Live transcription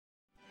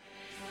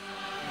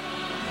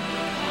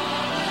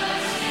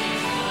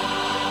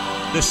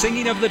The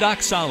singing of the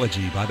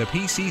doxology by the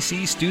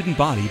PCC student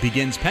body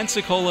begins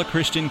Pensacola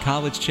Christian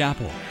College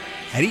Chapel.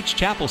 At each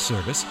chapel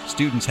service,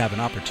 students have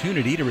an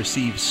opportunity to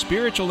receive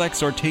spiritual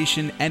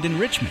exhortation and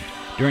enrichment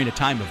during a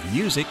time of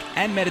music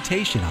and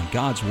meditation on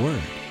God's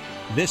Word.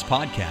 This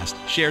podcast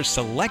shares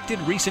selected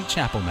recent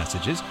chapel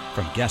messages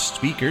from guest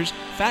speakers,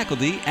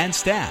 faculty, and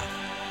staff.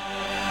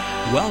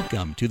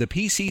 Welcome to the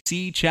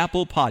PCC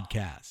Chapel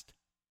Podcast.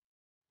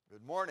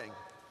 Good morning.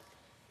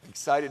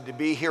 Excited to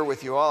be here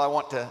with you all. I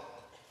want to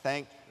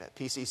thank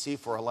PCC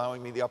for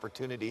allowing me the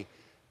opportunity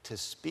to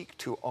speak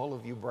to all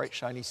of you bright,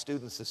 shiny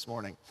students this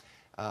morning.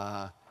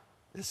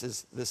 This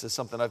is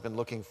something I've been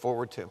looking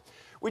forward to.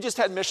 We just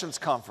had missions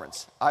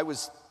conference. I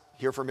was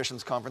here for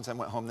missions conference. I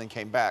went home, then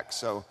came back.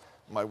 So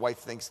my wife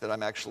thinks that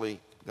I'm actually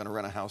going to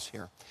rent a house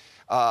here.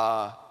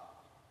 I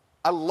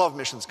love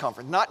missions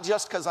conference, not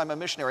just because I'm a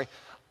missionary.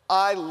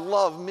 I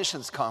love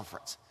missions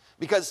conference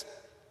because,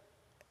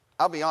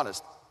 I'll be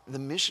honest, the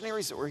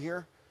missionaries that were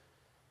here,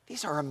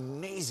 these are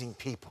amazing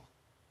people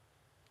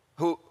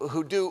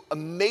who do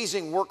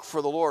amazing work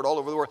for the Lord all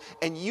over the world.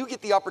 And you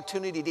get the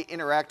opportunity to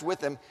interact with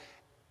them.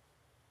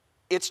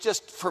 It's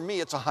just, for me,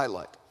 it's a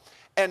highlight.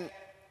 And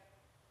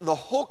the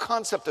whole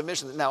concept of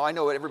missions, now I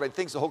know everybody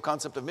thinks the whole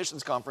concept of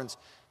missions conference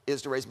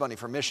is to raise money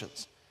for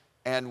missions.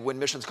 And when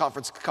missions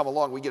conference come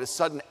along, we get a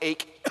sudden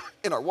ache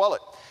in our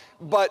wallet.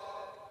 But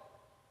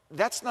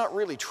that's not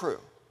really true.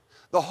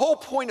 The whole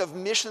point of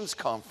missions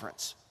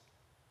conference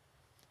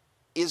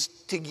is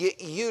to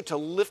get you to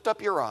lift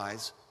up your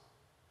eyes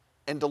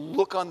and to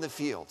look on the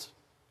fields,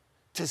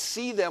 to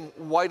see them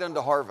white unto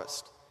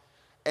harvest.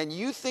 And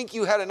you think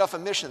you had enough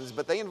of missions,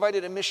 but they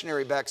invited a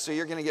missionary back, so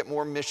you're going to get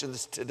more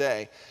missions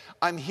today.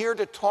 I'm here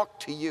to talk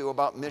to you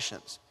about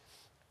missions.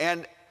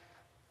 And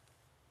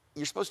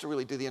you're supposed to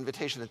really do the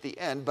invitation at the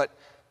end, but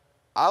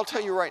I'll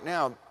tell you right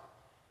now,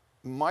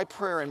 my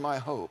prayer and my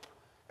hope,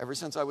 ever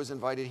since I was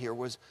invited here,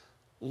 was,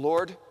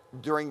 Lord,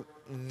 during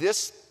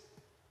this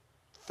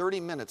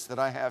 30 minutes that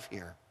I have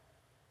here,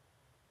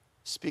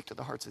 speak to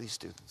the hearts of these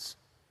students.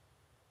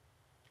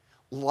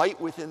 Light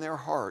within their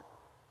heart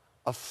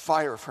a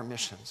fire for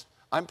missions.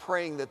 I'm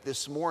praying that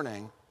this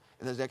morning,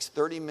 in the next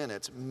 30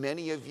 minutes,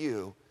 many of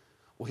you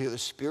will hear the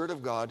Spirit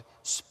of God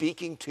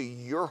speaking to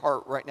your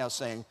heart right now,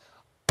 saying,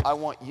 I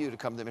want you to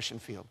come to the mission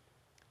field.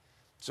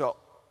 So,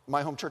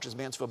 my home church is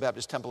Mansfield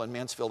Baptist Temple in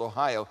Mansfield,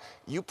 Ohio.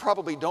 You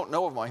probably don't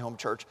know of my home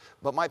church,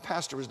 but my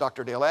pastor was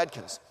Dr. Dale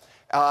Adkins.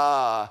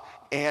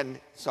 And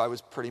so I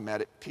was pretty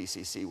mad at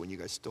PCC when you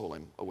guys stole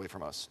him away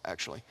from us,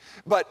 actually.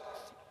 But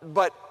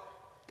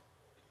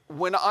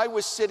when I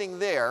was sitting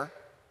there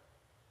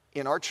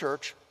in our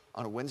church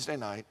on a Wednesday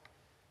night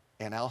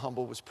and Al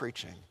Humble was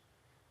preaching,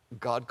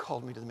 God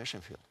called me to the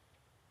mission field,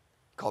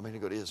 called me to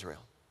go to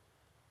Israel.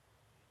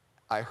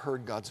 I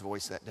heard God's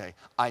voice that day.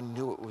 I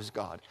knew it was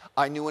God.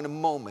 I knew in a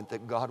moment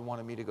that God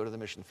wanted me to go to the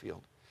mission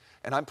field.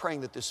 And I'm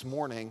praying that this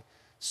morning,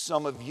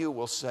 some of you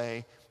will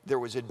say, there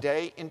was a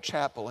day in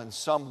chapel and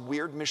some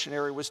weird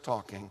missionary was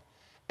talking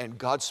and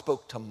God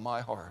spoke to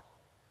my heart.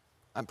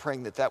 I'm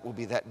praying that that will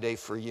be that day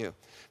for you.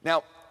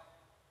 Now,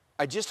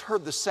 I just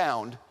heard the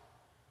sound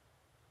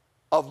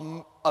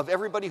of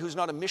everybody who's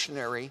not a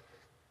missionary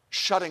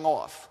shutting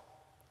off,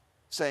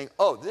 saying,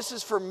 oh, this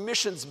is for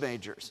missions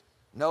majors.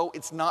 No,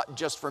 it's not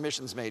just for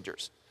missions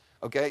majors,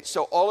 okay?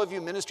 So all of you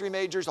ministry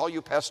majors, all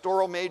you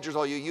pastoral majors,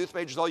 all you youth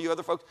majors, all you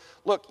other folks,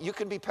 look, you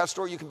can be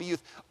pastoral, you can be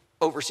youth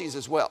overseas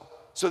as well.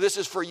 So this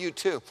is for you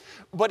too.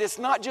 But it's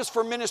not just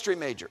for ministry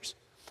majors.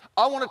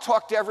 I want to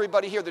talk to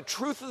everybody here. The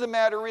truth of the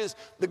matter is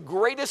the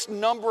greatest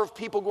number of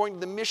people going to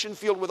the mission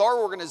field with our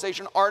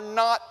organization are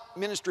not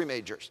ministry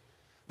majors.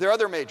 They're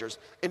other majors.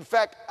 In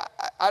fact,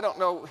 I don't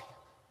know,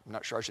 I'm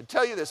not sure I should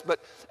tell you this,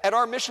 but at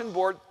our mission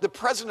board, the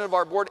president of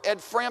our board, Ed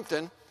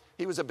Frampton,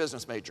 he was a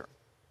business major.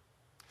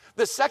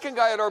 The second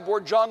guy at our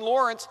board, John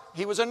Lawrence,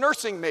 he was a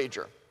nursing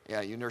major.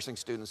 Yeah, you nursing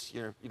students,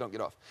 you don't get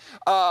off.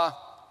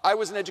 I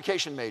was an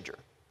education major.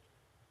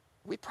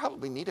 We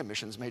probably need a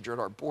missions major at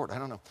our board. I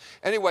don't know.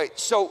 Anyway,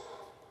 so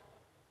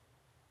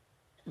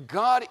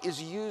God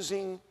is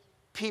using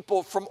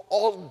people from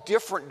all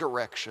different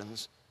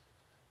directions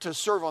to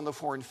serve on the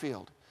foreign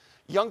field.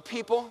 Young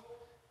people,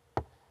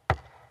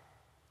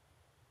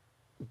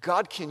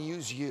 God can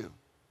use you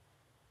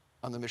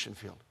on the mission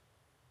field.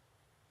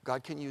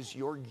 God can use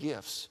your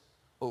gifts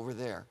over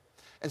there.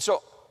 And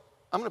so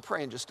I'm going to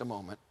pray in just a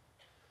moment.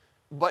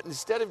 But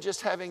instead of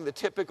just having the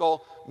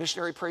typical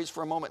missionary praise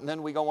for a moment and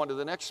then we go on to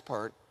the next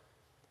part,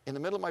 in the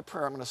middle of my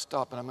prayer, I'm going to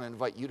stop and I'm going to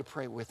invite you to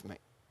pray with me.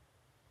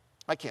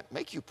 I can't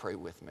make you pray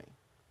with me,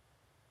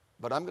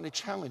 but I'm going to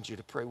challenge you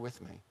to pray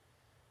with me.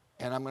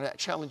 And I'm going to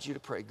challenge you to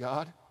pray,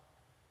 God,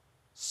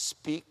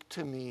 speak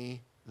to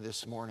me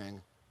this morning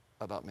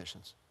about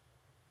missions.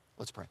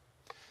 Let's pray.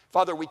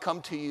 Father, we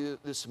come to you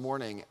this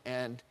morning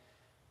and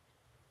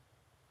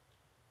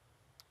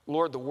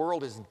Lord, the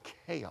world is in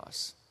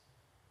chaos.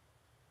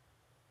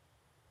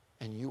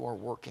 And you are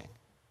working.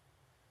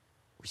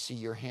 We see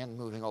your hand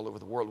moving all over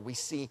the world. We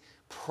see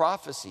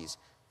prophecies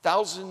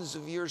thousands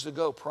of years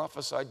ago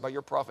prophesied by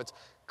your prophets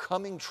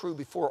coming true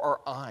before our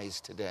eyes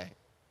today.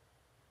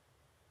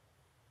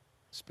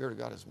 Spirit of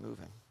God is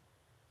moving.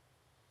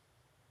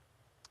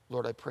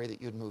 Lord, I pray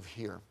that you'd move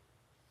here,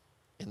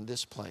 in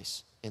this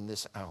place, in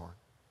this hour.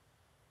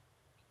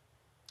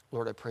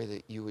 Lord, I pray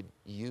that you would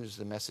use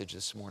the message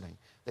this morning,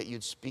 that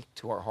you'd speak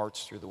to our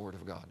hearts through the Word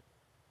of God.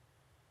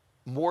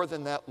 More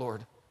than that,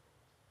 Lord,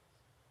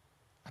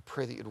 I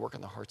pray that you'd work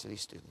in the hearts of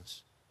these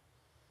students.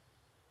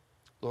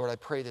 Lord, I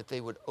pray that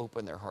they would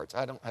open their hearts.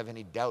 I don't have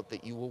any doubt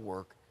that you will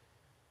work.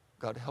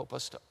 God, help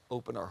us to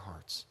open our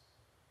hearts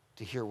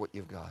to hear what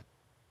you've got.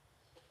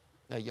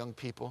 Now, young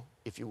people,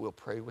 if you will,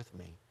 pray with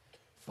me.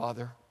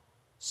 Father,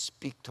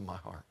 speak to my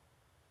heart.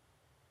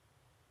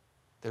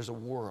 There's a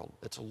world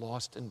that's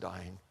lost and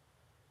dying.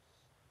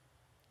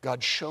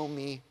 God, show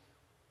me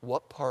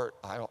what part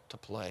I ought to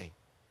play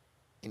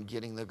in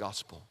getting the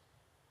gospel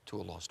to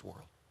a lost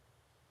world.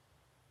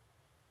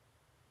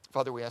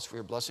 Father, we ask for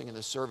your blessing in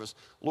this service.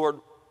 Lord,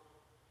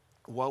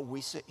 while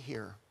we sit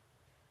here,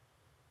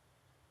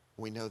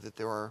 we know that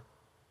there are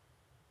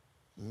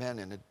men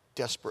in a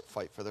desperate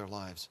fight for their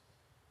lives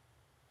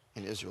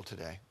in Israel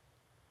today.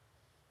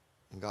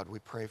 And God, we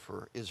pray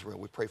for Israel.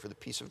 We pray for the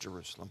peace of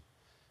Jerusalem.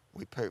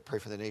 We pray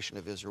for the nation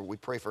of Israel. We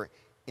pray for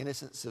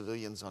innocent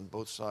civilians on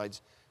both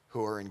sides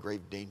who are in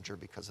grave danger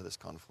because of this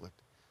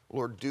conflict.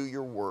 Lord, do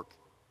your work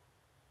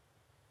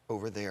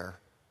over there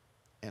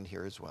and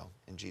here as well.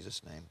 In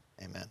Jesus' name,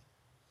 amen.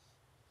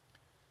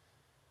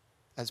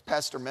 As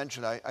Pastor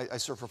mentioned, I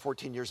served for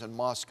 14 years in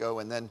Moscow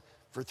and then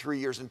for 3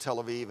 years in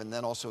Tel Aviv and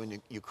then also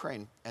in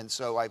Ukraine. And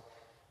so I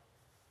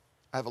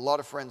have a lot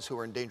of friends who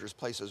are in dangerous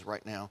places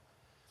right now.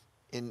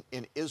 In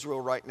Israel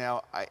right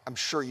now, I'm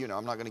sure you know,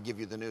 I'm not going to give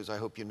you the news. I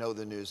hope you know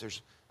the news.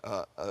 There's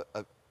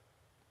a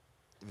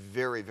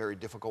very, very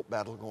difficult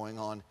battle going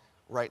on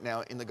right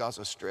now in the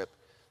Gaza Strip.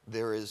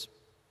 There is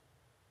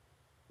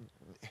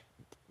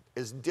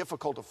as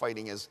difficult a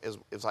fighting as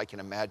I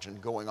can imagine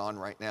going on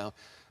right now.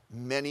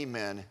 Many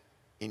men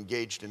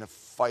engaged in a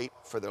fight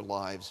for their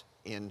lives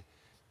in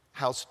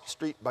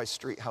street by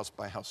street, house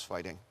by house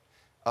fighting.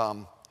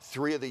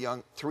 Three of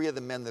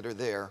the men that are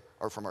there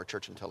are from our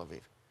church in Tel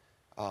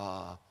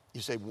Aviv.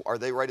 You say, are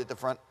they right at the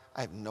front?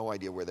 I have no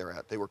idea where they're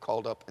at. They were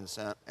called up and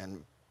sent,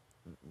 and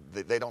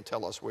they don't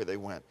tell us where they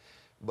went.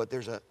 But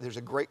there's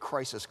a great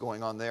crisis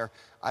going on there.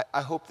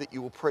 I hope that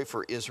you will pray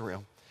for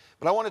Israel.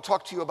 But I want to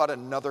talk to you about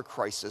another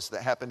crisis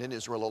that happened in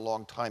Israel a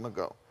long time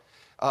ago.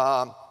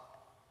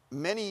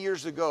 Many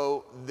years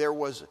ago, there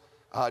was,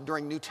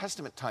 during New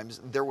Testament times,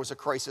 there was a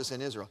crisis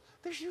in Israel.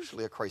 There's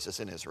usually a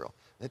crisis in Israel.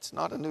 It's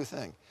not a new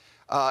thing.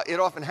 It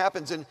often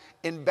happens.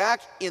 And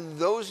back in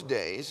those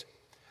days,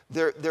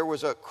 there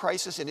was a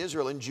crisis in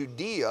Israel, in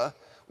Judea,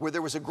 where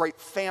there was a great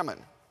famine.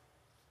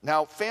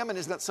 Now, famine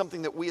is not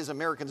something that we as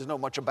Americans know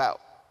much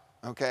about,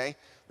 okay?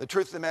 The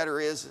truth of the matter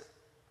is,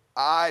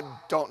 I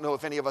don't know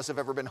if any of us have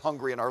ever been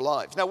hungry in our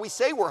lives. Now, we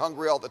say we're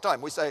hungry all the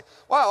time. We say,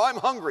 wow, I'm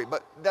hungry,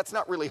 but that's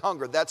not really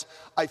hunger. That's,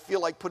 I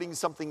feel like putting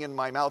something in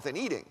my mouth and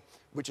eating,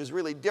 which is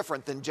really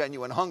different than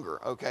genuine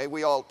hunger, okay?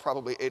 We all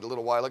probably ate a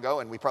little while ago,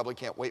 and we probably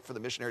can't wait for the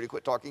missionary to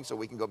quit talking so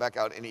we can go back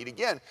out and eat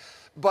again.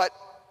 But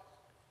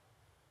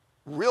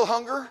real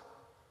hunger,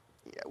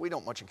 yeah, we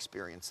don't much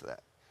experience that.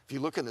 If you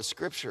look in the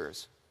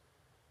scriptures,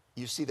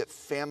 you see that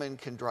famine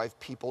can drive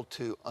people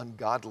to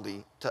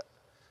ungodly,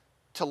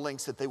 to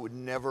lengths that they would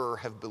never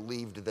have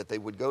believed that they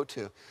would go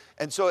to.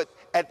 And so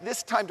at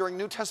this time, during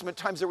New Testament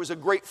times, there was a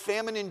great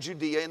famine in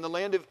Judea, in the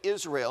land of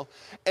Israel,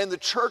 and the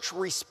church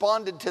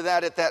responded to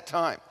that at that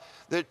time.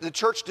 The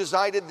church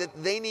decided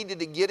that they needed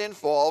to get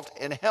involved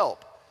and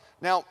help.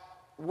 Now,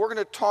 we're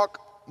going to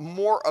talk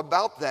more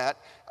about that.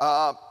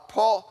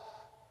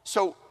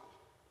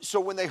 So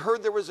when they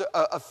heard there was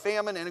a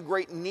famine and a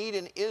great need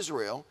in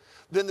Israel,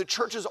 then the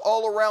churches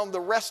all around the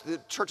rest of the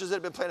churches that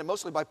had been planted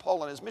mostly by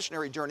Paul on his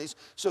missionary journeys,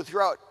 so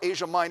throughout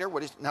Asia Minor,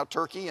 what is now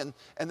Turkey, and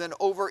then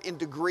over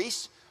into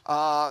Greece.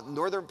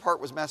 Northern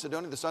part was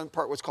Macedonia, the southern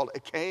part was called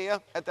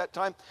Achaia at that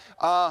time.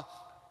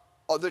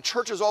 The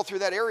churches all through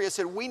that area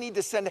said, we need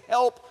to send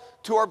help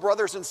to our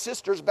brothers and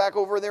sisters back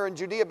over there in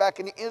Judea, back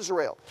in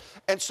Israel.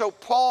 And so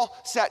Paul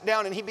sat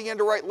down and he began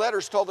to write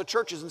letters to all the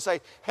churches and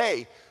say,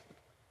 hey,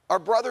 our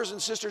brothers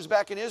and sisters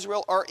back in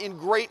Israel are in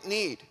great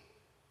need.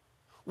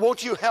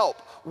 Won't you help?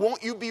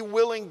 Won't you be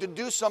willing to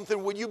do something?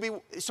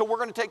 So we're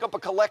going to take up a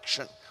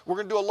collection. We're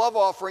going to do a love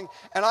offering,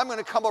 and I'm going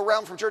to come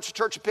around from church to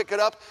church and pick it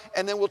up,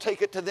 and then we'll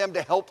take it to them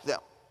to help them.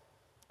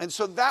 And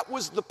so that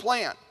was the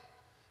plan,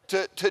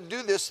 to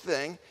do this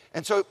thing.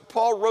 And so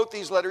Paul wrote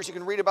these letters. You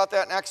can read about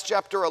that in Acts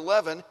chapter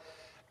 11.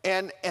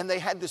 And they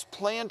had this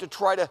plan to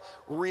try to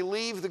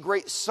relieve the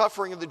great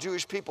suffering of the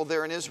Jewish people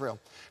there in Israel.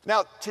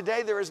 Now,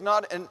 today there's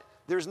not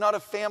a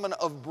famine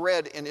of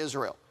bread in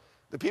Israel.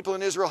 The people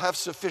in Israel have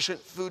sufficient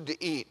food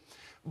to eat.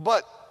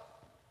 But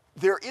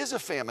there is a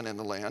famine in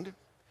the land.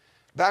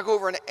 Back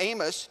over in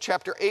Amos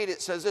chapter 8,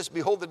 it says this,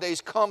 behold, the days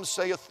come,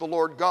 saith the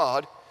Lord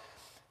God,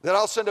 that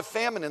I'll send a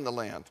famine in the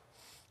land.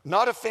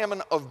 Not a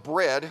famine of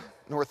bread,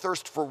 nor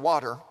thirst for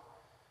water,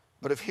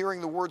 but of hearing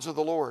the words of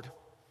the Lord.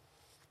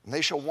 And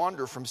they shall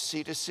wander from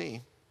sea to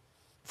sea,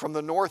 from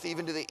the north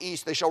even to the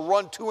east. They shall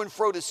run to and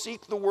fro to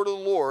seek the word of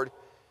the Lord,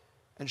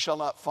 and shall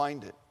not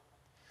find it.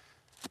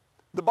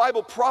 The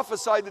Bible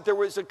prophesied that there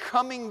was a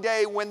coming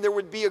day when there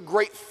would be a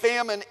great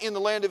famine in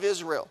the land of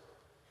Israel.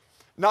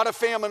 Not a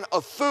famine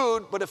of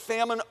food, but a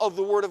famine of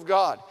the Word of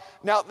God.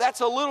 Now,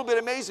 that's a little bit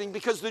amazing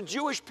because the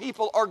Jewish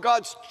people are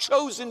God's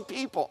chosen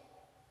people.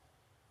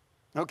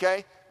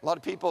 Okay? A lot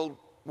of people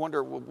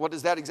wonder, well, what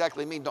does that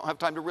exactly mean? Don't have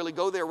time to really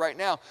go there right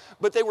now.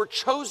 But they were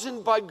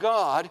chosen by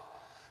God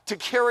to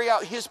carry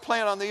out His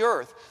plan on the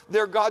earth.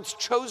 They're God's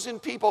chosen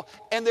people,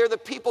 and they're the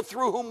people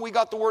through whom we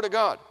got the Word of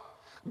God.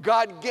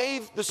 God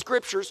gave the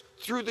Scriptures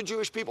through the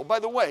Jewish people. By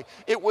the way,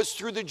 it was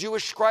through the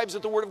Jewish scribes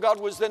that the Word of God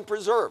was then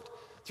preserved.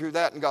 Through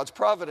that and God's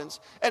providence.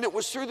 And it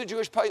was through the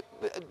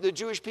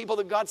Jewish people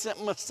that God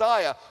sent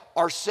Messiah,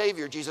 our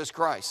Savior, Jesus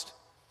Christ.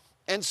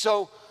 And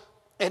so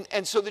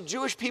the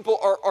Jewish people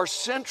are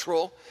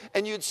central.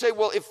 And you'd say,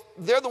 well, if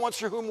they're the ones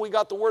through whom we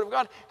got the Word of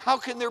God, how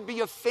can there be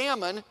a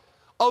famine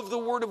of the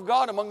Word of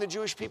God among the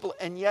Jewish people?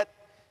 And yet,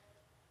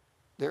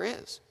 there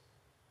is.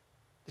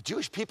 The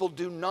Jewish people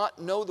do not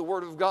know the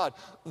Word of God.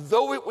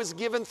 Though it was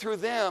given through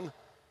them,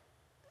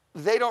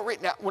 they don't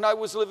read. Now, when I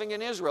was living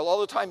in Israel, all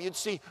the time you'd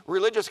see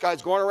religious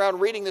guys going around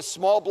reading this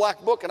small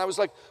black book, and I was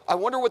like, I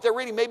wonder what they're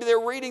reading. Maybe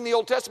they're reading the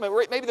Old Testament.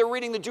 Maybe they're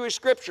reading the Jewish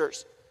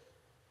Scriptures.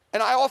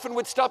 And I often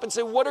would stop and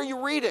say, what are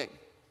you reading?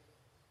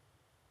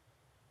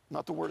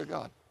 Not the Word of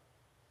God.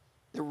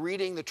 They're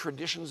reading the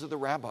traditions of the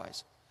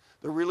rabbis.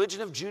 The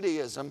religion of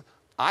Judaism,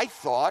 I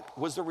thought,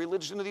 was the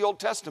religion of the Old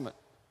Testament.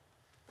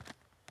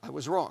 I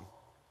was wrong.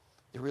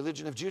 The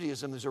religion of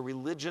Judaism is a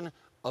religion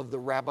of the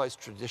rabbis'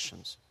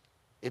 traditions.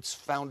 It's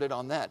founded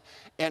on that.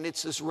 And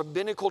it's this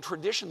rabbinical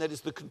tradition that is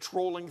the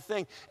controlling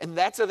thing. And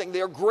that's the thing. They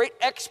are great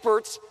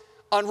experts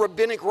on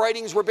rabbinic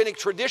writings, rabbinic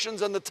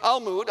traditions, on the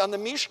Talmud, on the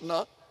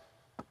Mishnah,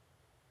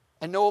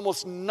 and know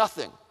almost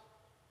nothing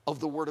of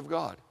the Word of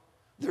God.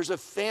 There's a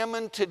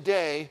famine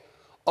today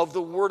of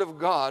the Word of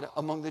God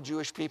among the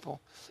Jewish people.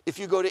 If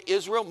you go to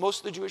Israel, most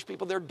of the Jewish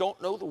people there don't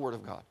know the Word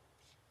of God.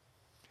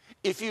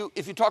 If you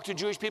talk to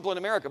Jewish people in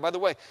America, by the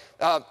way,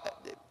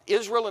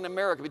 Israel and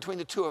America, between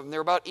the two of them,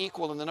 they're about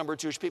equal in the number of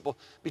Jewish people.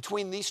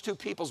 Between these two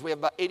peoples, we have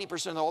about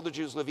 80% of all the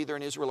Jews live either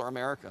in Israel or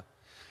America.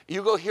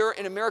 You go here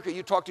in America,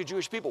 you talk to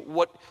Jewish people.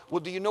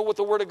 Well, do you know what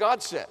the Word of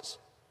God says?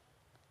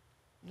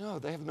 No,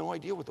 they have no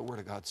idea what the Word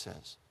of God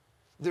says.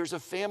 There's a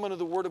famine of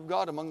the Word of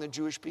God among the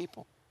Jewish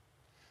people.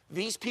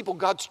 These people,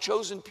 God's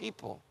chosen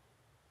people,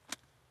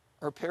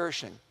 are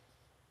perishing.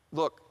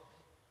 Look,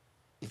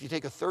 if you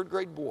take a third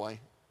grade boy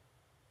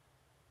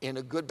in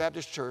a good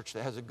Baptist church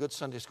that has a good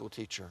Sunday school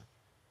teacher,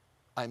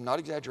 I'm not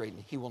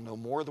exaggerating, he will know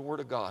more of the Word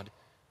of God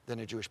than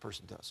a Jewish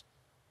person does.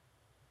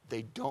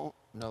 They don't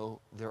know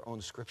their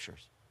own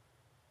Scriptures.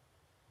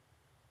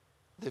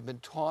 They've been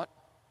taught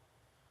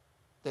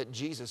that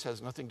Jesus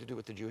has nothing to do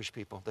with the Jewish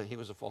people, that he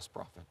was a false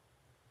prophet.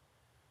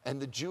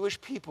 And the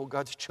Jewish people,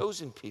 God's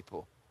chosen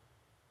people,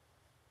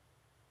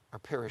 are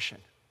perishing.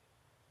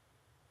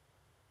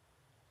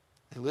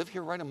 They live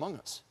here right among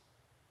us.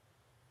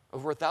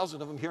 Over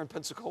 1,000 of them here in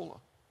Pensacola.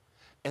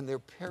 And they're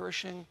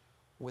perishing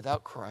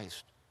without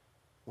Christ,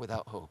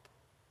 without hope.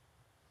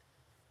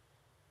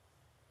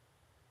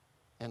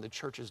 And the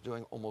church is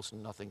doing almost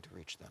nothing to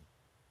reach them.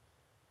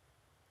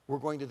 We're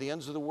going to the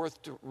ends of the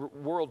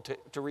world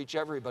to reach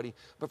everybody,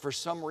 but for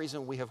some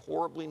reason we have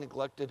horribly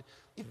neglected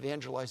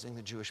evangelizing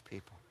the Jewish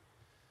people.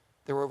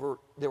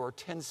 There are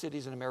 10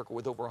 cities in America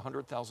with over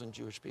 100,000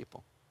 Jewish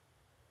people.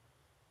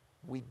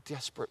 We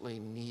desperately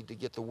need to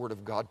get the Word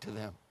of God to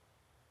them.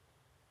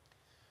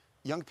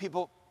 Young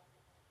people,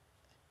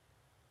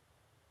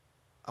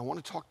 I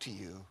want to talk to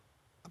you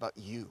about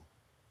you.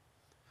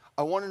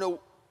 I want to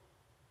know,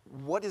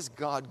 what is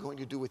God going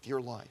to do with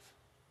your life?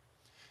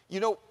 You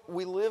know,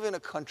 we live in a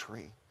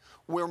country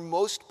where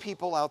most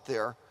people out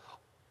there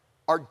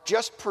are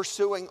just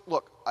pursuing,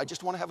 look, I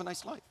just want to have a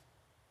nice life.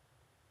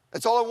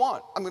 That's all I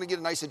want. I'm going to get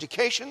a nice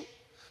education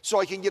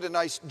so I can get a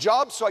nice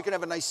job, so I can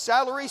have a nice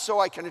salary, so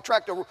I can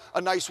attract a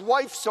nice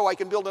wife, so I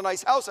can build a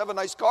nice house, have a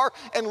nice car,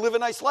 and live a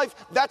nice life.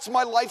 That's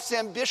my life's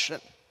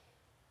ambition.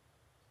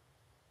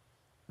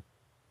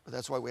 But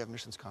that's why we have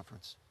Missions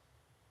Conference,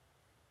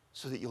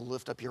 so that you'll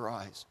lift up your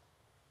eyes.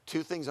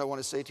 Two things I want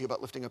to say to you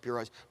about lifting up your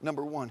eyes.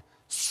 Number one,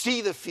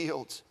 see the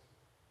fields.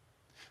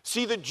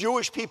 See the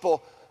Jewish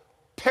people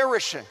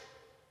perishing.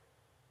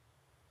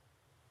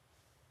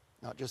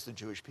 Not just the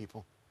Jewish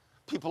people.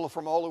 People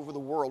from all over the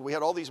world. We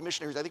had all these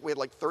missionaries. I think we had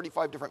like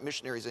 35 different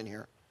missionaries in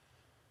here.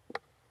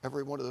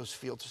 Every one of those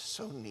fields is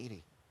so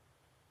needy.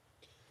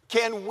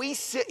 Can we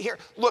sit here?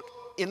 Look,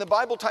 in the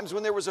Bible times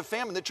when there was a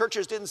famine, the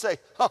churches didn't say,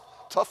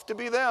 tough to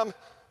be them.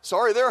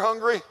 Sorry, they're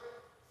hungry.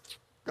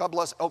 God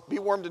bless. Oh, be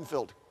warmed and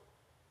filled.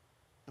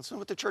 That's not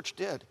what the church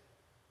did.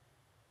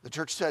 The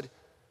church said,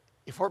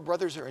 if our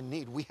brothers are in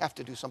need, we have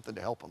to do something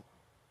to help them.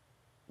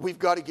 We've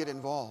got to get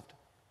involved.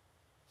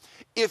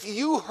 If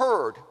you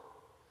heard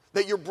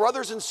that your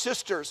brothers and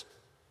sisters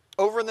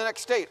over in the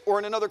next state or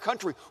in another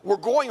country were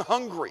going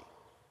hungry,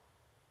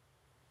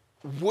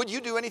 would you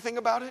do anything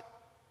about it?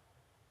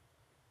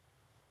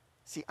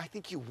 See, I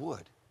think you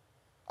would.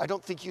 I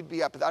don't think you'd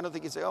be apathetic. I don't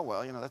think you'd say, oh,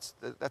 well,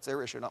 that's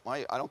their issue, not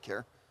my, I don't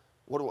care.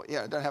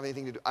 It doesn't have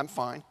anything to do, I'm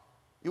fine.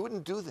 You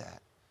wouldn't do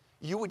that.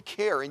 You would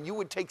care, and you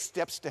would take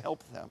steps to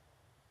help them.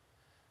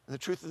 And the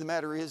truth of the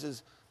matter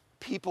is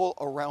people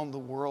around the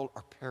world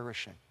are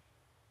perishing.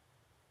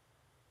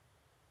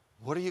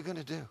 What are you going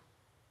to do?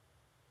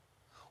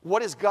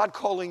 What is God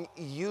calling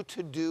you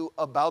to do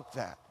about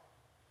that?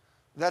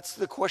 That's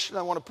the question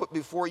I want to put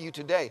before you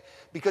today,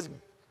 because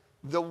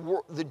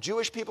the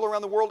Jewish people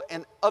around the world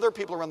and other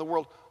people around the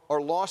world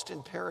are lost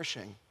and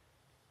perishing.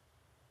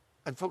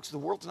 And folks, the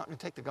world's not going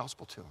to take the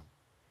gospel to them.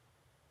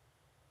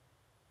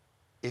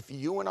 If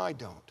you and I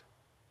don't,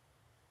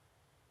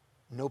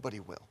 nobody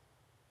will.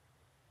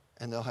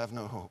 And they'll have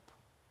no hope.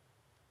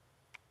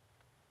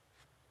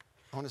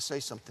 I want to say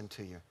something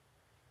to you.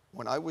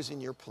 When I was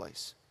in your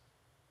place,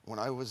 when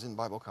I was in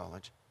Bible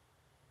college,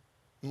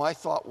 my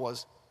thought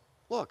was,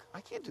 look,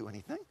 I can't do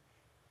anything.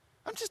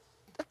 I'm just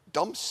a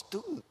dumb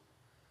student.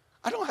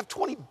 I don't have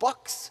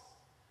 $20.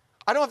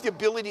 I don't have the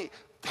ability.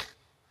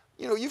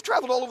 You've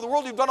traveled all over the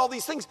world. You've done all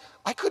these things.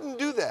 I couldn't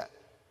do that.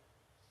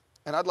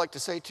 And I'd like to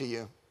say to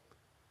you,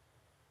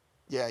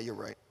 yeah, you're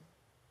right.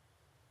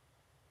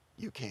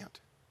 You can't.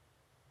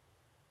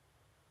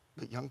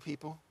 But young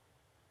people,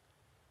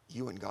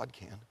 you and God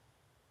can.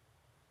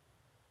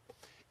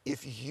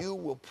 If you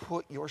will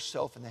put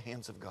yourself in the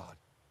hands of God,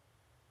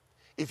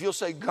 if you'll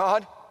say,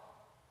 God,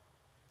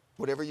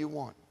 whatever you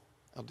want,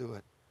 I'll do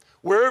it.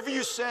 Wherever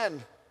you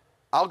send,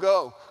 I'll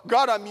go.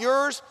 God, I'm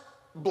yours,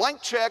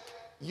 blank check,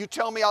 you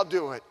tell me, I'll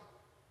do it.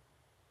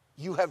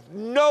 You have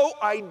no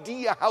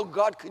idea how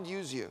God could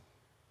use you.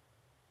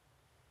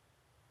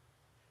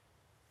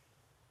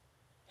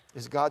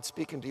 Is God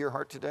speaking to your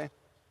heart today?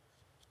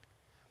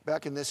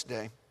 Back in this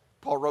day,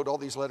 Paul wrote all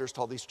these letters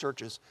to all these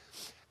churches.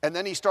 And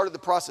then he started the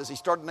process. He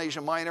started in Asia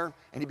Minor,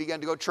 and he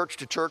began to go church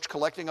to church,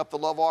 collecting up the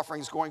love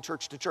offerings, going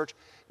church to church.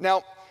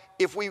 Now,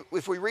 if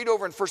we read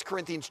over in 1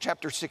 Corinthians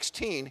chapter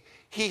 16,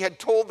 he had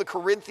told the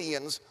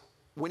Corinthians,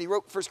 when he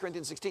wrote 1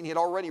 Corinthians 16, he had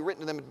already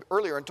written to them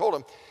earlier and told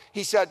them,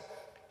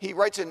 he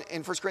writes in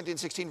 1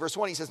 Corinthians 16, verse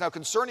 1, he says, now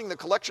concerning the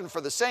collection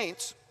for the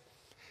saints,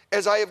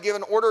 as I have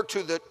given order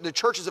to the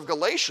churches of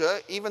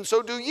Galatia, even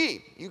so do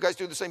ye. You guys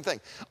do the same thing.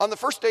 On the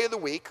first day of the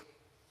week,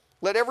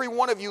 let every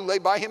one of you lay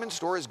by him in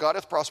store as God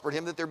hath prospered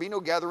him, that there be no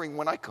gathering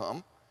when I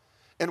come.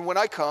 And when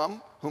I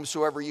come,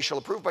 whomsoever ye shall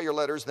approve by your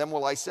letters, them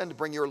will I send to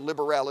bring your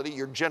liberality,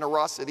 your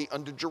generosity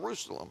unto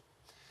Jerusalem.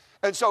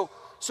 And so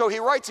he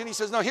writes and he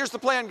says, now here's the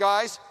plan,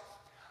 guys.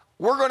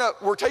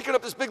 We're taking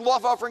up this big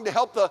love offering to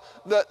help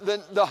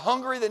the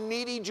hungry, the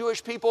needy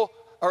Jewish people,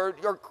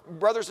 our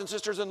brothers and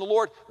sisters in the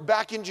Lord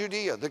back in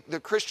Judea, the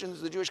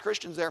Christians, the Jewish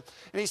Christians there.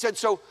 And he said,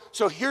 so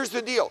here's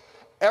the deal.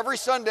 Every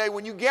Sunday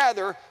when you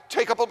gather,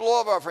 take up a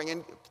love offering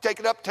and take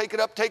it up,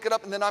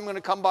 and then I'm going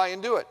to come by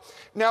and do it.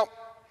 Now,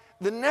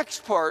 the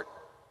next part,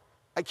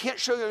 I can't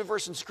show you a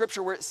verse in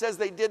Scripture where it says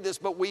they did this,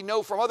 but we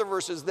know from other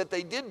verses that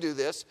they did do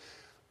this.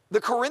 The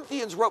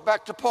Corinthians wrote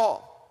back to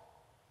Paul.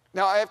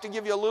 Now, I have to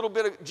give you a little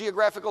bit of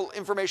geographical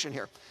information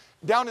here.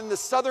 Down in the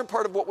southern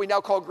part of what we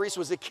now call Greece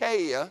was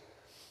Achaia.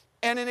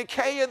 And in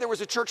Achaia, there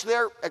was a church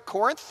there at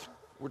Corinth.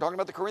 We're talking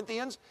about the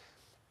Corinthians.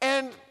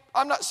 And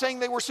I'm not saying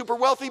they were super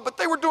wealthy, but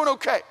they were doing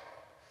okay.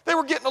 They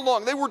were getting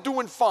along. They were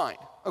doing fine,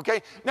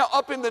 okay? Now,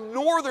 up in the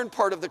northern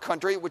part of the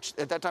country, which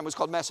at that time was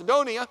called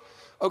Macedonia,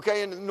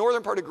 okay, in the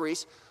northern part of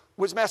Greece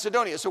was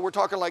Macedonia. So we're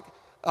talking like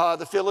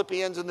the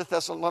Philippians and the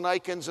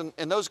Thessalonians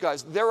and those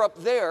guys. They're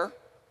up there.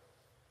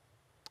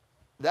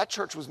 That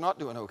church was not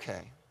doing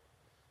okay.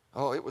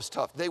 Oh, it was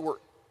tough. They were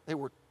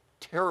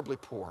terribly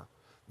poor.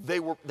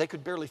 They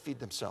could barely feed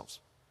themselves.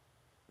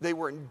 They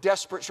were in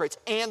desperate straits,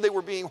 and they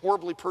were being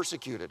horribly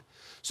persecuted.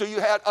 So you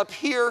had up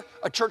here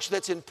a church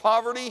that's in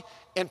poverty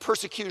and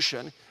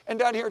persecution, and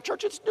down here a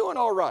church that's doing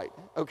all right,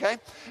 okay?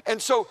 And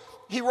so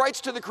he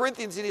writes to the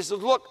Corinthians, and he says,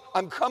 look,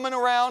 I'm coming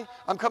around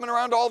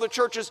to all the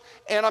churches,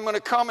 and I'm going to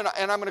come and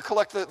I'm going to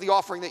collect the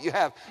offering that you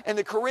have. And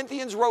the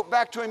Corinthians wrote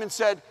back to him and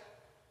said,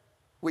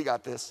 we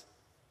got this.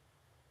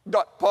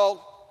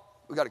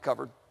 Paul, we got it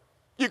covered.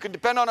 You can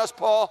depend on us,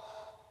 Paul.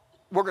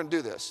 We're going to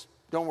do this.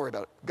 Don't worry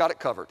about it. Got it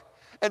covered.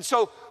 And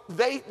so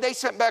they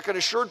sent back and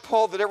assured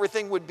Paul that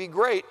everything would be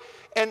great.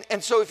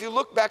 And so if you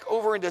look back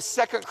over into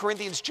 2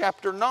 Corinthians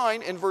chapter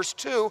 9 and verse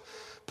 2,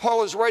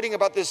 Paul is writing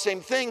about this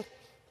same thing.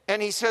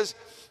 And he says,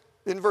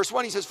 in verse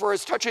 1, he says, for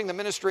as touching the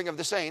ministering of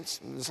the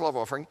saints, this love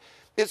offering,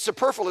 it's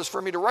superfluous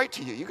for me to write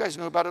to you. You guys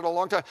knew about it a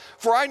long time.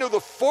 For I know the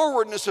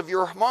forwardness of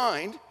your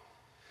mind,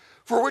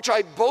 for which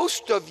I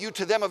boast of you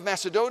to them of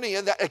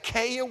Macedonia, that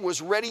Achaia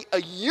was ready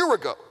a year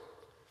ago.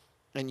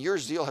 And your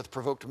zeal hath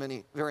provoked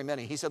many, very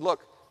many. He said,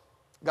 look,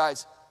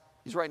 guys,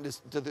 he's writing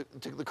to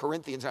the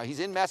Corinthians now.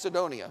 He's in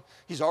Macedonia.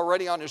 He's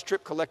already on his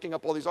trip collecting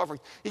up all these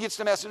offerings. He gets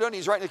to Macedonia.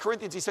 He's writing to the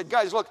Corinthians. He said,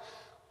 guys, look,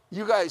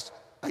 you guys,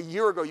 a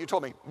year ago you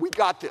told me, we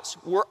got this.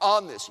 We're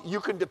on this. You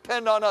can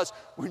depend on us.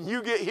 When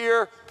you get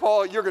here,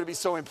 Paul, you're going to be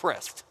so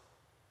impressed.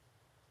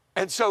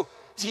 And so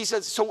he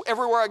says, so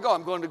everywhere I go,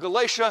 I'm going to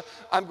Galatia,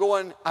 I'm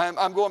going,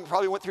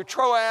 probably went through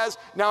Troas,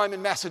 now I'm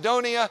in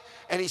Macedonia.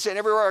 And he's saying,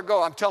 everywhere I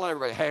go, I'm telling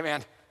everybody, hey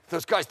man,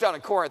 those guys down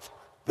in Corinth,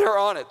 they're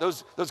on it.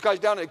 Those guys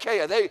down in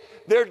Achaia,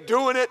 they're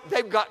doing it.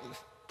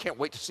 Can't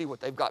wait to see what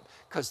they've got,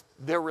 because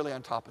they're really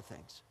on top of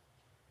things.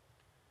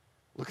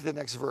 Look at the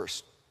next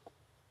verse.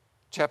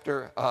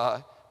 Chapter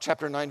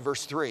 9,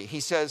 verse 3. He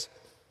says,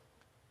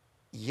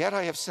 yet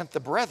I have sent the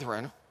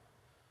brethren,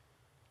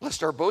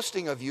 lest our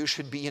boasting of you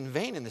should be in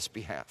vain in this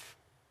behalf,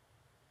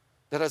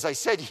 that as I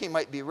said, ye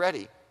might be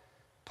ready.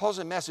 Paul's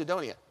in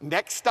Macedonia.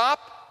 Next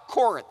stop,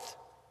 Corinth,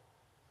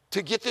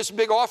 to get this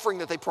big offering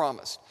that they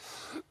promised.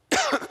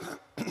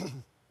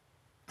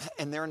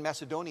 And there in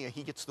Macedonia,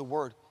 he gets the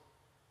word,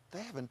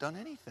 they haven't done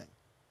anything.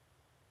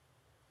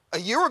 A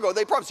year ago,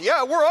 they promised,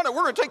 yeah, we're on it.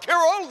 We're going to take care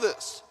of all of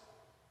this.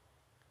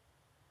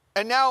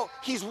 And now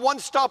he's one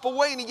stop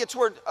away and he gets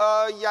word,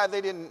 yeah,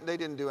 they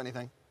didn't do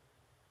anything.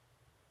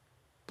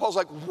 Paul's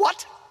like,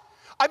 what?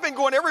 I've been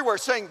going everywhere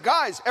saying,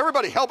 guys,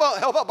 everybody, help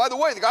out. By the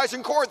way, the guys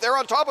in Corinth, they're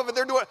on top of it.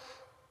 They're doing it.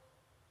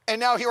 And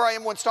now here I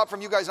am one stop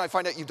from you guys and I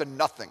find out you've done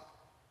nothing.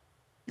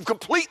 You've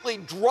completely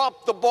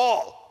dropped the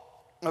ball.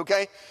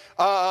 Okay?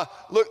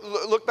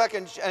 Look back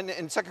in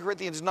 2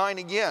 Corinthians 9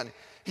 again.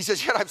 He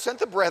says, yet I've sent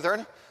the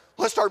brethren,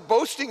 lest our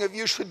boasting of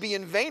you should be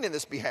in vain in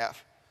this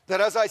behalf, that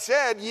as I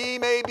said, ye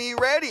may be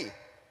ready.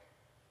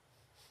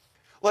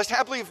 Lest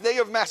happily if they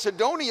of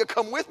Macedonia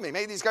come with me.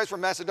 Maybe these guys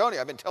from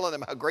Macedonia, I've been telling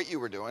them how great you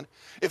were doing.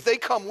 If they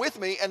come with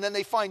me and then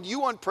they find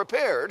you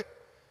unprepared,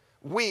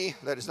 we,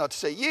 that is not to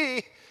say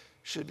ye,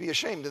 should be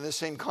ashamed of this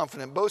same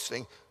confident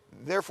boasting.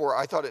 Therefore,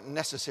 I thought it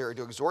necessary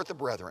to exhort the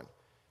brethren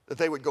that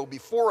they would go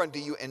before unto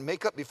you and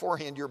make up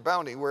beforehand your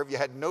bounty, whereof you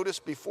had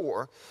noticed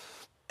before,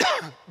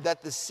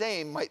 that the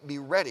same might be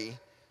ready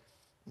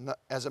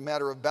as a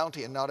matter of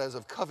bounty and not as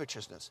of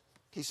covetousness.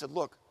 He said,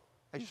 look,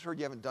 I just heard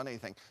you haven't done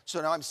anything.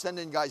 So now I'm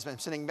sending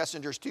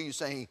messengers to you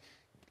saying,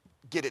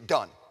 get it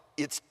done.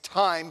 It's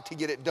time to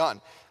get it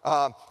done.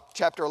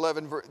 Chapter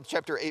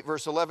 8,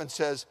 verse 11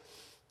 says,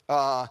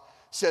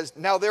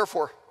 now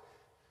therefore,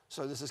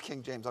 so this is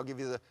King James. I'll give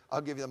you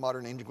the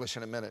modern English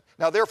in a minute.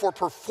 Now therefore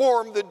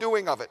perform the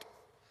doing of it.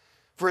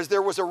 For as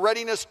there was a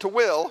readiness to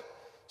will,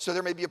 so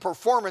there may be a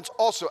performance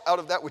also out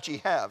of that which ye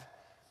have.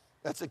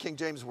 That's the King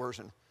James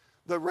version.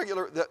 The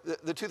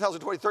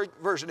 2023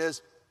 version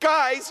is,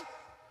 guys,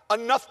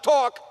 enough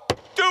talk,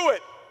 do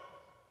it.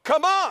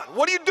 Come on,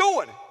 what are you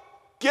doing?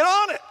 Get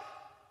on it.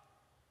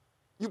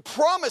 You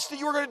promised that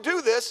you were going to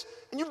do this,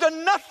 and you've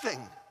done nothing.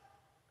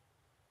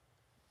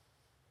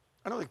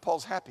 I don't think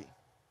Paul's happy.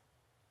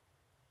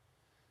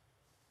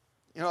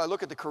 You know, I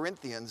look at the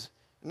Corinthians,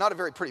 not a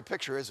very pretty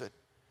picture, is it?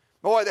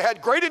 Boy, they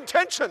had great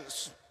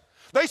intentions.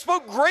 They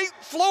spoke great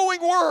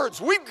flowing words.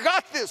 We've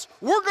got this.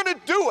 We're going to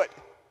do it.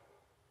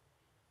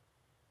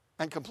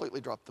 And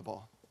completely dropped the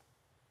ball.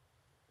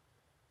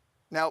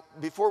 Now,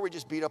 before we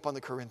just beat up on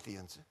the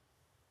Corinthians,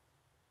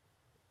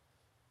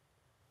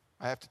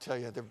 I have to tell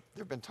you, there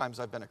have been times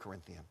I've been a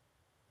Corinthian.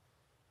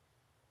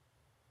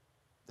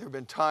 There have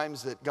been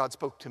times that God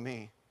spoke to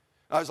me.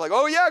 I was like,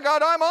 oh yeah,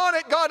 God, I'm on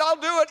it. God, I'll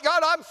do it.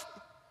 God,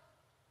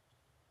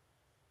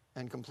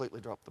 and completely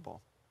dropped the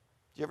ball.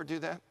 Did you ever do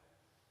that?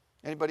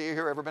 Anybody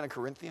here ever been a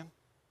Corinthian?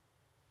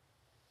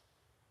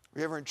 Were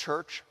you ever in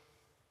church?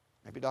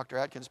 Maybe Dr.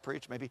 Atkins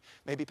preached.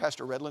 Maybe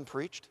Pastor Redland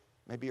preached.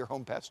 Maybe your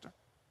home pastor.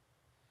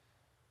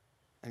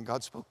 And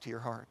God spoke to your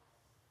heart.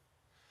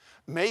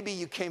 Maybe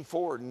you came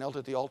forward and knelt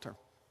at the altar.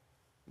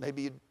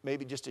 Maybe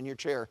just in your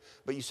chair.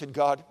 But you said,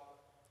 God,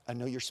 I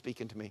know you're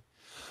speaking to me.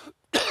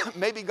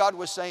 Maybe God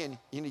was saying,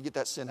 you need to get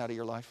that sin out of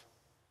your life.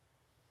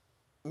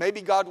 Maybe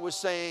God was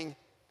saying,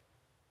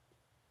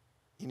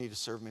 you need to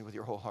serve me with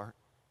your whole heart.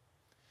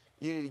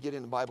 You need to get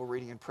into Bible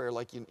reading and prayer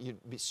like you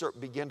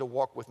begin to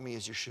walk with me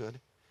as you should.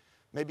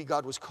 Maybe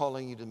God was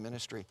calling you to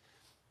ministry.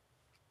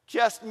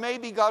 Just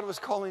maybe God was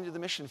calling you to the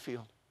mission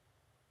field.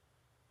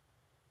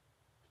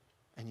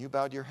 And you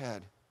bowed your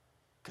head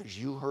because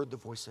you heard the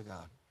voice of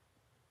God.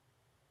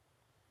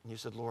 And you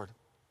said, Lord,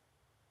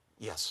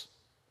 yes.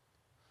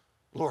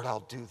 Lord, I'll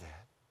do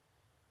that.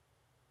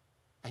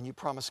 And you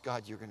promised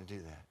God you're going to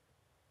do that.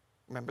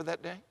 Remember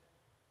that day?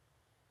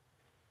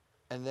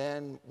 And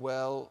then,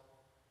 well,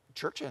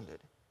 church ended.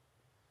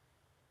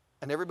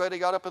 And everybody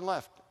got up and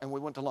left, and we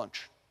went to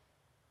lunch.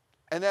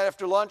 And then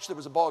after lunch, there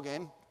was a ball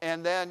game.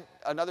 And then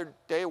another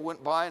day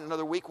went by, and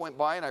another week went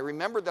by, and I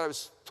remembered that I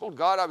was told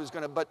God I was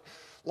going to, but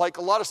like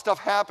a lot of stuff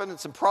happened, and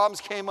some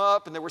problems came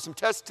up, and there were some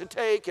tests to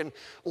take, and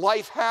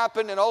life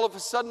happened, and all of a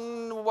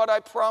sudden, what I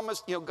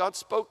promised, God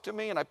spoke to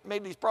me, and I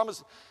made these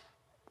promises.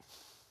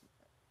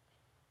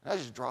 And I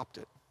just dropped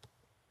it.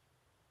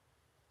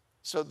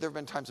 So there have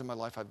been times in my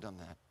life I've done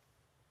that.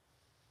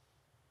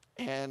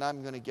 And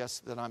I'm going to guess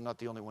that I'm not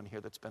the only one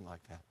here that's been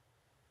like that.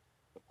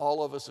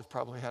 All of us have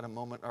probably had a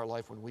moment in our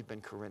life when we've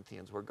been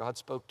Corinthians, where God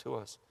spoke to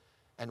us,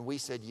 and we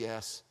said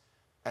yes,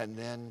 and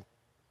then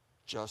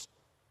just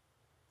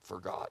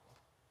forgot.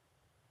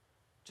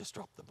 Just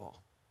dropped the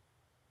ball.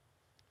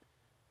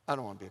 I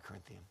don't want to be a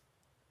Corinthian.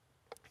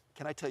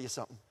 Can I tell you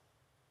something?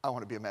 I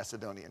want to be a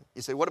Macedonian.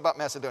 You say, what about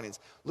Macedonians?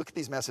 Look at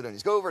these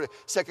Macedonians. Go over to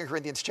 2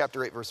 Corinthians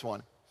chapter 8, verse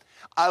 1.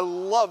 I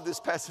love this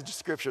passage of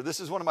Scripture. This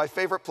is one of my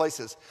favorite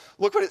places.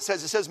 Look what it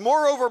says. It says,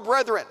 moreover,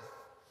 brethren,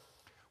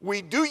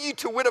 we do ye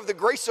to wit of the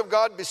grace of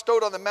God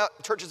bestowed on the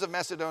churches of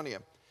Macedonia.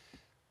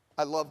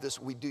 I love this,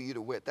 we do you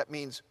to wit. That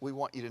means we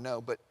want you to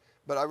know, but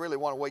I really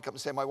want to wake up and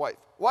say to my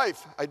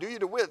wife, I do you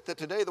to wit that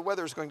today the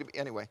weather is going to be,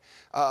 anyway,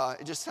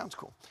 it just sounds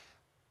cool.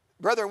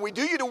 Brethren, we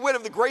do you to wit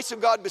of the grace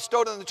of God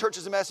bestowed on the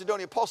churches of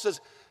Macedonia. Paul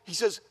says, he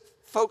says,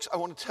 folks, I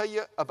want to tell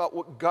you about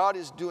what God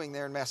is doing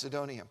there in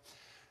Macedonia.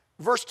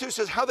 Verse 2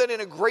 says, how that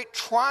in a great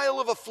trial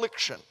of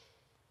affliction,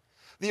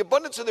 the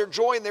abundance of their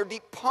joy and their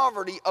deep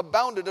poverty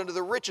abounded unto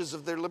the riches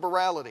of their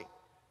liberality.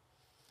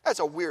 That's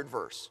a weird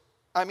verse.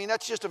 I mean,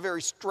 that's just a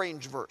very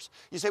strange verse.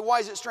 You say, why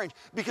is it strange?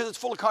 Because it's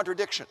full of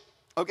contradiction.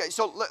 Okay,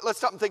 so let's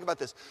stop and think about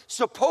this.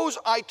 Suppose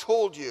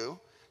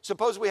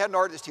we had an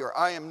artist here.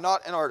 I am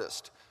not an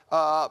artist.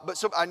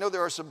 But I know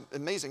there are some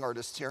amazing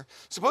artists here.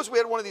 Suppose we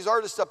had one of these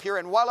artists up here,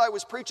 and while I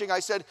was preaching,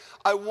 I said,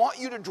 I want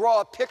you to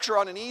draw a picture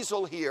on an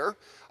easel here.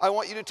 I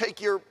want you to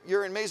take your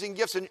amazing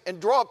gifts and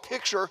draw a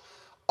picture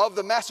of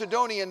the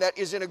Macedonian that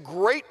is in a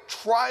great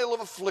trial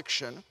of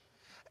affliction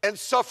and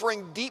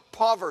suffering deep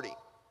poverty.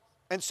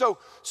 And so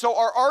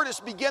our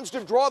artist begins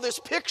to draw this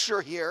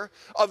picture here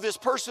of this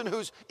person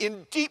who's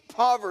in deep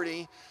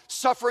poverty,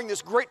 suffering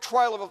this great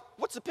trial of,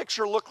 what's the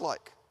picture look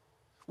like?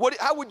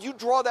 How would you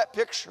draw that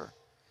picture?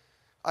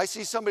 I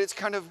see somebody that's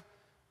kind of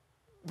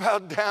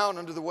bowed down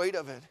under the weight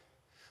of it.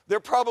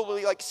 They're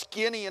probably like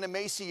skinny and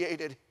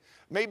emaciated.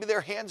 Maybe their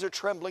hands are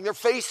trembling. Their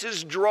face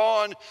is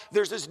drawn.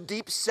 There's this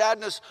deep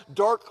sadness,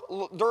 dark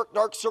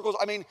circles.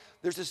 I mean,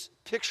 there's this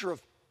picture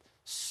of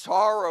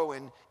sorrow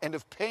and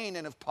of pain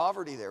and of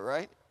poverty there,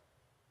 right?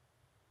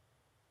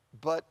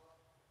 But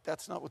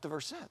that's not what the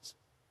verse says.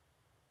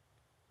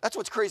 That's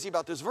what's crazy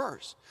about this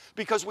verse.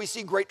 Because we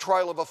see great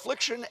trial of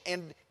affliction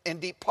and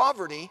deep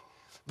poverty.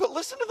 But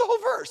listen to the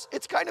whole verse.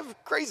 It's kind of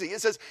crazy.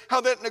 It says,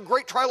 how that in a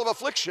great trial of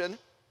affliction,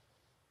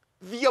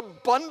 the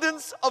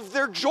abundance of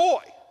their joy.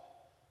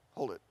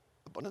 Hold it.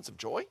 Abundance of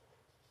joy?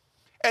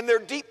 And their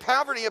deep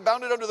poverty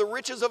abounded under the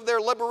riches of their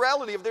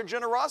liberality, of their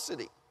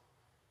generosity.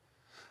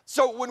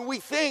 So when we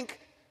think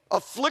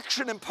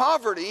affliction and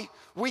poverty,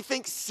 we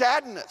think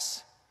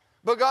sadness.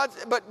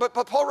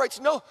 But Paul writes,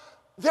 no,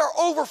 they're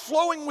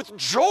overflowing with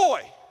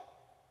joy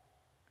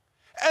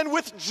and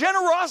with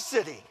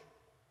generosity.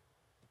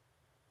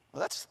 Well,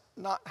 that's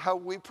not how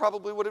we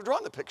probably would have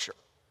drawn the picture.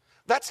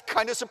 That's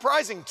kind of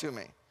surprising to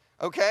me,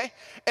 okay?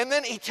 And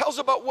then he tells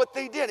about what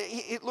they did.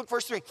 Look,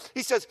 verse 3.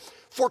 He says,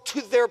 for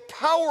to their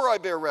power I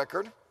bear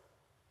record,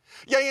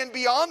 yea, and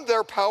beyond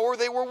their power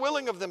they were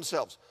willing of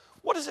themselves.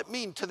 What does it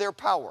mean, to their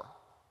power?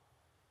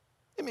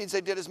 It means they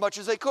did as much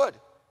as they could.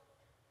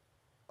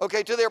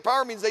 Okay, to their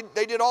power means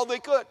they did all they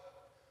could.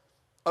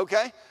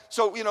 Okay?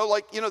 So,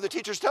 the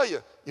teachers tell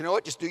you, you know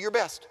what, just do your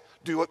best.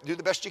 Do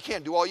the best you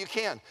can. Do all you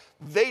can.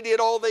 They did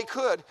all they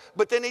could,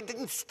 but then they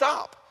didn't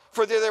stop.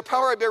 For their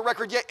power I bear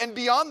record yet, and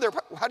beyond their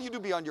power. How do you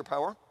do beyond your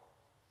power?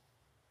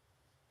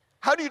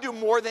 How do you do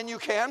more than you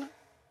can?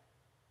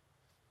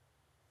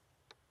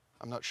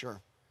 I'm not sure.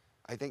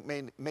 I think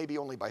maybe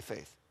only by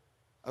faith.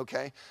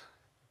 Okay?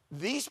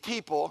 These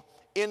people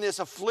in this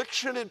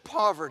affliction and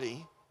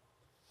poverty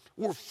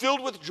were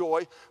filled with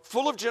joy,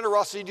 full of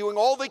generosity, doing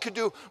all they could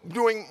do,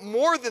 doing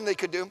more than they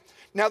could do.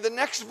 Now the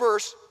next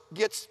verse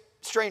gets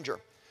stranger.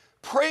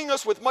 Praying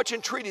us with much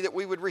entreaty that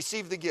we would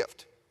receive the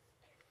gift.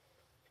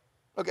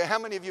 Okay, how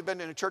many of you have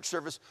been in a church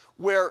service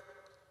where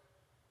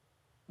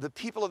the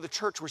people of the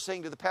church were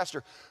saying to the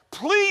pastor,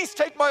 please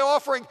take my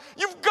offering.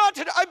 You've got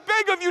to, I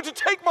beg of you to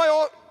take my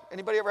offering.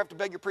 Anybody ever have to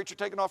beg your preacher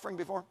to take an offering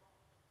before?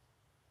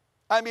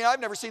 I mean, I've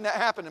never seen that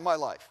happen in my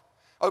life.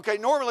 Okay,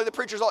 normally the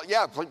preacher's all,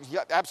 yeah,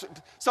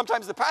 absolutely.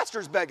 Sometimes the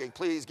pastor's begging,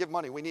 please give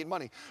money, we need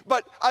money.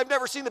 But I've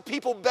never seen the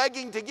people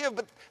begging to give,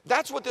 but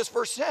that's what this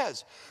verse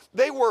says.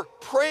 They were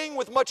praying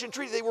with much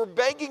entreaty. They were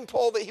begging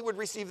Paul that he would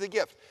receive the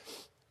gift.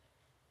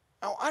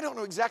 Now, I don't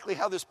know exactly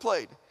how this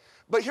played,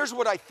 but here's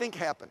what I think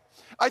happened.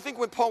 I think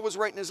when Paul was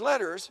writing his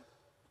letters,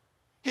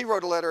 he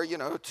wrote a letter,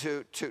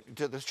 to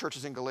the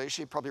churches in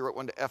Galatia. He probably wrote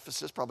one to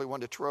Ephesus, probably one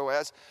to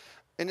Troas.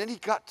 And then he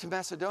got to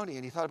Macedonia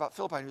and he thought about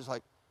Philippi and he was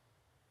like,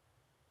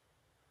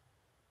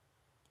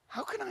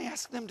 how can I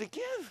ask them to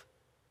give?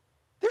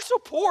 They're so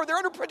poor. They're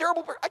under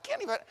terrible. I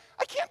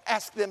can't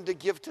ask them to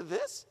give to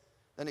this.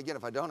 Then again,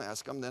 if I don't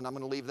ask them, then I'm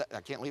going to leave that.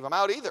 I can't leave them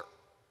out either.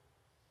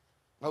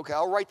 Okay,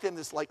 I'll write them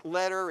this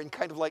letter and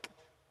kind of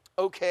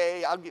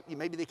okay,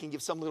 maybe they can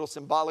give some little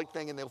symbolic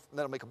thing and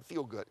that'll make them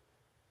feel good.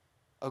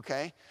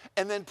 Okay?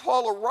 And then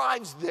Paul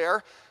arrives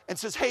there and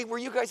says, hey, were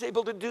you guys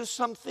able to do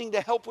something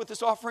to help with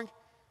this offering?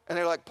 And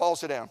they're like, Paul,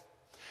 sit down.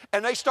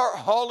 And they start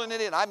hauling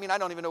it in. I mean, I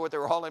don't even know what they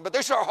were hauling, but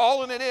they start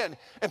hauling it in.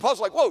 And Paul's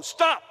like, whoa,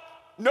 stop.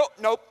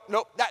 Nope.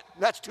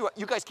 That's too,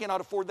 you guys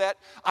cannot afford that.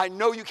 I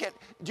know you can't.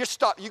 Just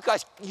stop. You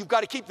guys, you've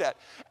got to keep that.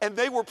 And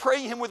they were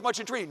praying him with much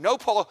entreaty. No,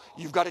 Paul,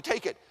 you've got to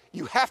take it.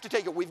 You have to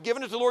take it. We've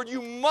given it to the Lord.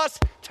 You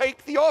must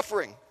take the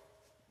offering.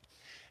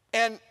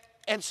 And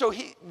And so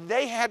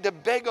they had to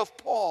beg of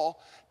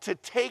Paul to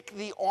take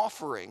the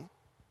offering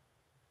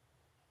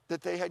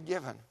that they had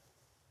given.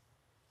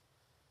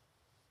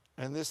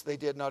 And this they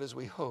did not as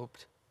we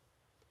hoped,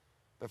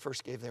 but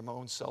first gave their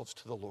own selves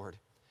to the Lord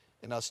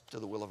and us to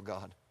the will of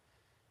God.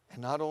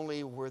 And not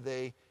only were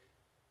they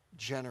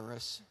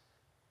generous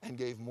and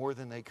gave more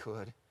than they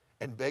could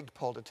and begged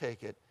Paul to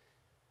take it,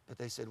 but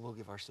they said, we'll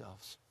give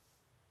ourselves.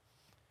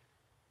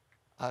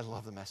 I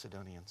love the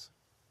Macedonians.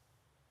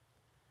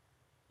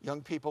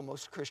 Young people,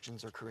 most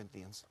Christians are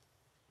Corinthians.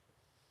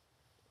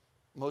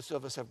 Most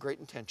of us have great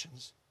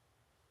intentions,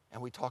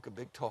 and we talk a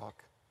big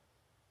talk,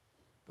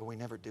 but we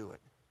never do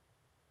it.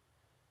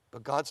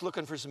 But God's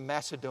looking for some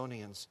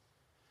Macedonians,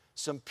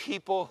 some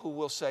people who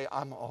will say,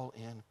 I'm all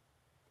in.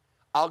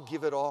 I'll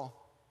give it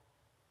all.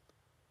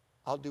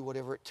 I'll do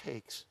whatever it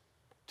takes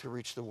to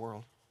reach the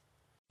world.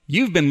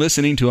 You've been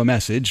listening to a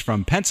message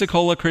from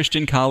Pensacola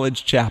Christian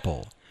College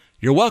Chapel.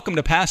 You're welcome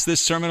to pass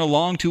this sermon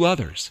along to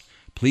others.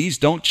 Please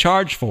don't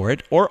charge for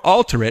it or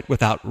alter it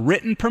without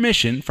written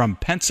permission from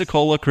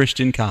Pensacola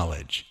Christian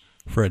College.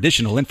 For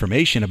additional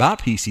information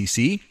about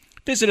PCC,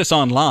 visit us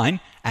online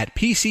at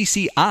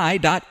pcci.edu.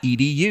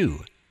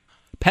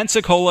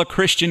 Pensacola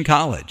Christian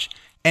College,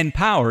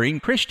 empowering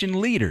Christian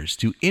leaders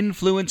to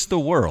influence the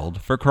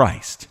world for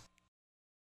Christ.